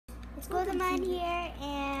Golden Mine here,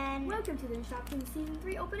 and welcome to the Shopkins Season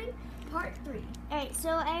 3 opening, Part 3. Alright, so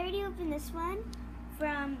I already opened this one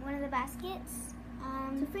from one of the baskets.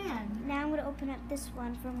 It's a fan. Now I'm going to open up this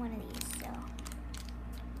one from one of these. So,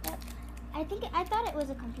 yep. I thought it was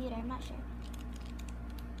a computer. I'm not sure.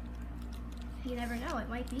 You never know, it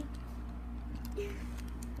might be.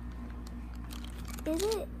 Is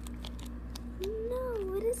it?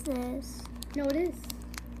 No, what is this? No, it is.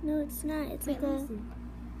 No, it's not. It's Wait, like let me see.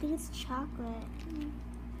 I think it's chocolate.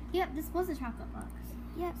 Yep, this was a chocolate box.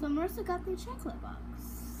 Yep. So Marissa got the chocolate box.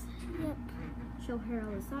 Yep. Show her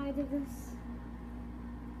on the side of this.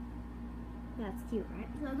 That's cute, right?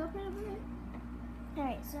 So go for it.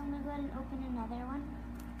 Alright, so I'm going to go ahead and open another one.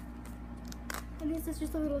 And this is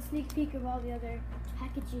just a little sneak peek of all the other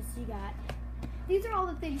packages she got. These are all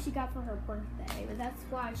the things she got for her birthday, but that's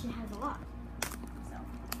why she has a lot. So,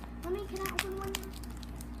 can I open one?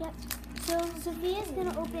 Yep. So Sophia's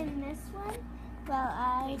gonna open this one while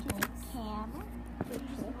I do the camera.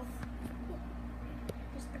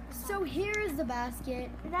 So here's the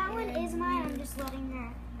basket. That one is mine. I'm just letting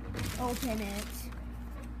her Open it.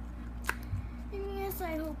 And yes,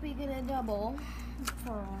 I hope we get a double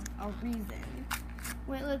for a reason.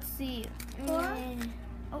 Wait, let's see. Or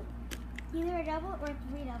either a double or 3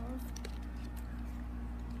 doubles.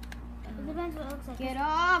 It depends what it looks like. Get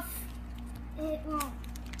off! It won't.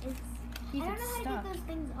 I don't know how to stuck. get those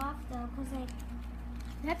things off though, cause like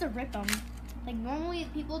You have to rip them. Like normally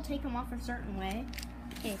people take them off a certain way.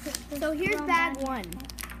 Okay, so here's bag 1.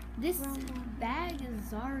 This bag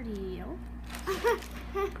is already open.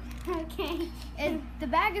 okay. And the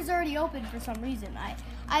bag is already open for some reason.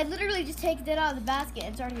 I literally just take it out of the basket.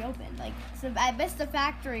 It's already open. Like, so I missed the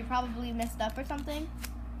factory. Probably messed up or something.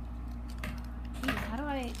 Jeez, how do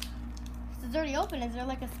I? It's already open. Is there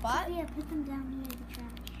like a spot? Yeah, put them down near the trash.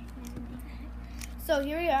 So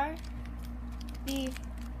here we are. Just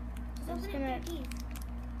open it with your keys.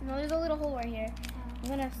 No, there's a little hole right here. I'm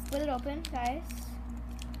gonna split it open, guys.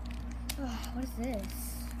 What is this?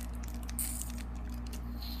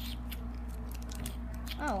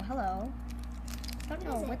 Oh, hello. I don't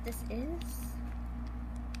know what this is.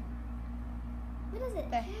 What is it?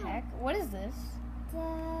 The heck? What is this? I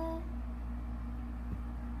don't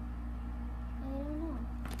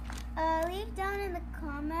know. Leave down in the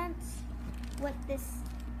comments what this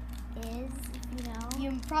is, if you know.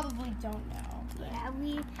 You probably don't know. Yeah,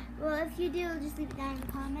 well, if you do, just leave it down in the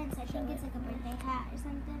comments. I think it's like a birthday hat or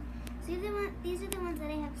something. So these are the ones that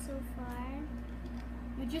I have so far.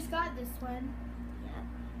 We just got this one. Yep.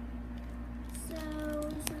 So we're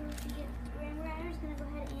just gonna go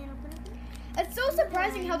ahead and open it. It's so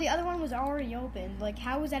surprising how the other one was already opened. Like,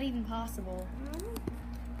 how was that even possible?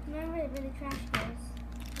 Remember where the trash goes.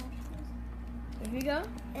 Here we go.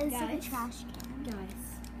 It's like a trash can. Guys,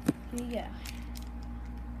 here we go.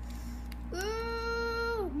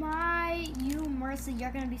 Ooh, you, Marissa,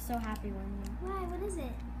 you're gonna be so happy when you. Why? What is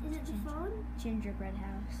it? Is it the phone? Gingerbread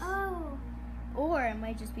house. Oh. Or it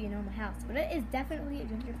might just be a normal house, but it is definitely a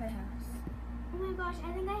gingerbread house. Oh my gosh,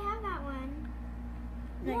 I think I have that one.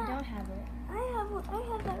 No, Yeah. you don't have it. I have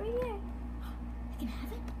that right here. You can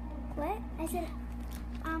have it? What? I said,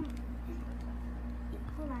 hold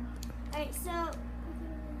on. Alright, so,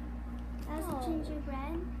 that's the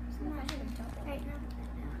gingerbread. Alright,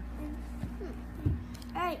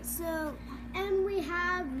 Alright, so, and we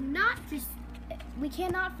have we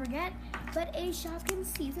cannot forget, but a Shopkins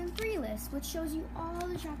Season 3 list, which shows you all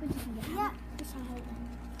the Shopkins you can get. yeah. Just hold on.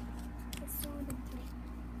 It's so important.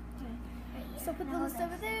 Okay. So put the list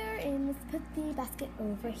over there, and let's put the basket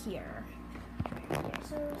over here.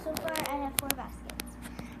 So far I have 4 baskets.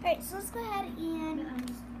 Alright, so let's go ahead and, I'm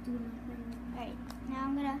just doing my thing. alright, now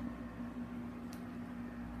I'm gonna,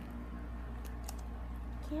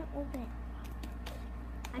 can't open it.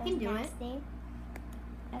 I can do it. Nasty.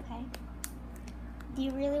 Okay. Do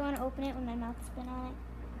you really want to open it when my mouth's been on it?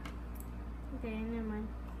 Okay, never mind.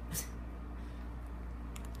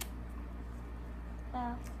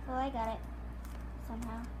 Oh, I got it.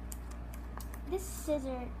 Somehow. This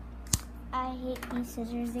scissor, I hate these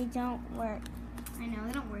scissors. They don't work. I know,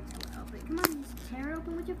 they don't work that well, but come on, just tear it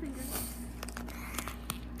open with your fingers.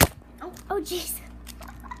 Oh, jeez.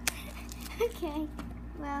 Okay,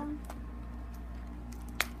 well.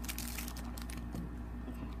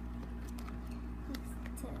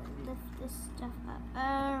 To lift this stuff up.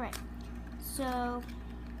 Alright, so.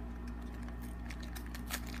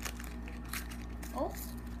 Oh. It's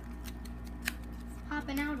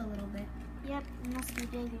popping out a little bit. Yep, it must be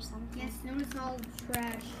big or something. Yes, notice all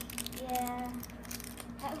trash. Yeah.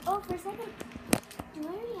 Oh, for a second. Do I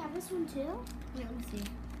already have this one too? Wait, let me see.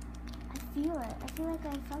 I feel it. I feel like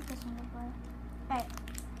I felt this one before. Alright.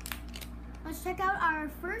 Let's check out our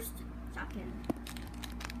first Shopkin.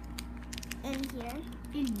 In here.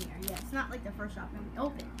 In here, yes. Not like the first Shopkin we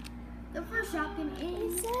opened. The first Shopkin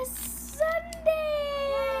is It's a sundae!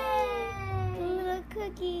 A little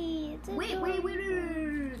cookie. It's Wait.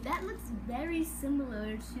 adorable. That looks very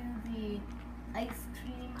similar to the ice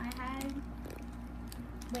cream I had.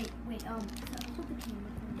 Wait. Hold the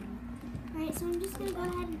camera for me. Alright, so I'm just gonna go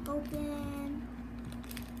ahead and open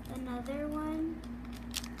another one.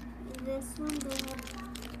 This one, go ahead and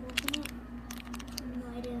open it. I have no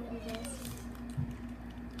idea what it is.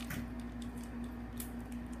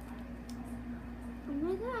 Oh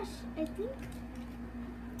my gosh, I think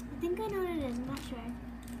I know what it is, I'm not sure.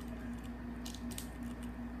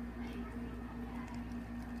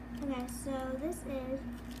 Okay, so this is,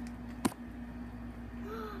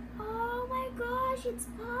 oh my gosh, it's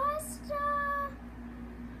pasta!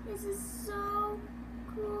 This is so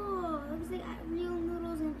cool. It looks like real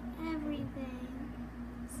noodles and everything.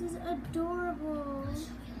 This is adorable. I'll show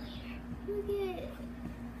you later. Look at it.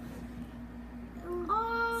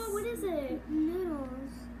 Oh, what is it?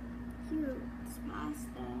 Noodles. Cute. It's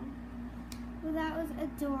pasta. Well, that was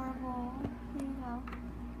adorable. There you go.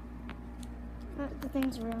 The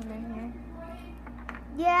thing's ruined right here.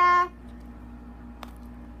 Yeah.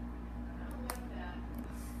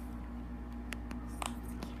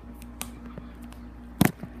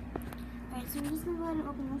 Alright, so I'm just gonna go ahead and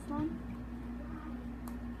open this one.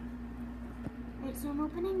 Alright, so I'm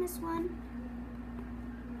opening this one.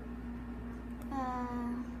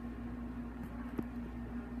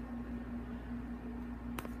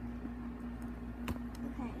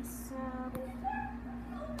 Okay, so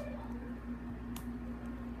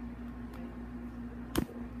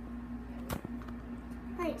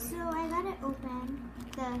alright, so I got it open.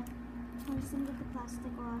 I'm just gonna get the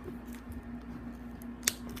plastic off.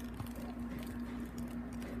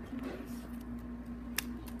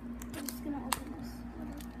 I'm just gonna open this.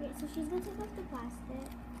 Wait, so she's gonna take off the plastic.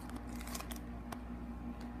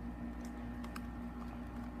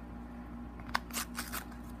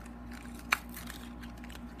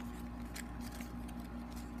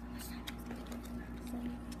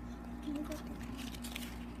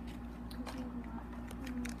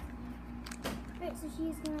 Right, so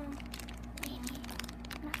she's gonna.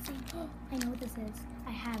 Not saying. I know what this is.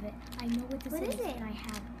 I have it. I know what this What is it? And I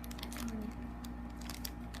have it.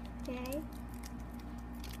 Okay.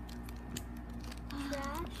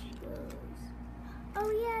 Trash goes. Oh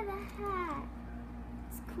yeah, the hat.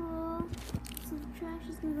 It's cool. So the trash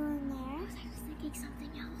is gonna go in there. I was thinking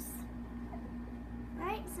something else.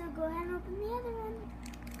 Right, so go ahead and open the other one.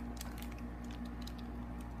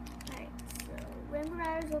 Alright, so remember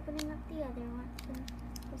I was opening up the other one.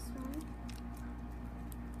 This one.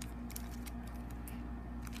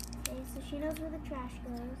 Okay, so she knows where the trash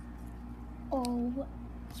goes. Oh,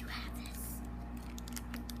 you have this.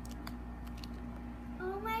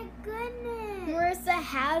 Oh my goodness! Marissa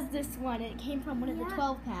has this one. It came from one of the Yeah.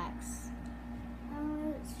 12 packs.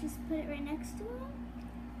 Let's just put it right next to him.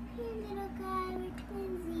 Here, little guy, we're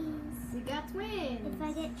twinsies. We got twins. If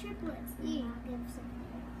I get triplets, then Yeah. I'll give something.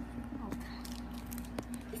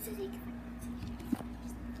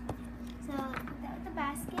 So put that with the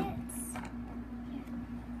baskets. Here.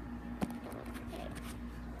 Okay.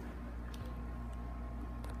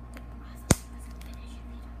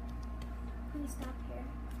 Let me stop here.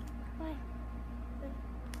 Why?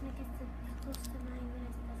 Like it's close to 9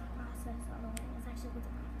 minutes. It doesn't process all the way. It's actually with the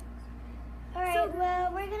process. Alright, So well,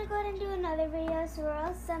 we're going to go ahead and do another video, so we're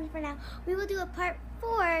all done for now. We will do a part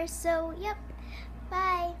 4, so, yep.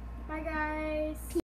 Bye. Bye, guys.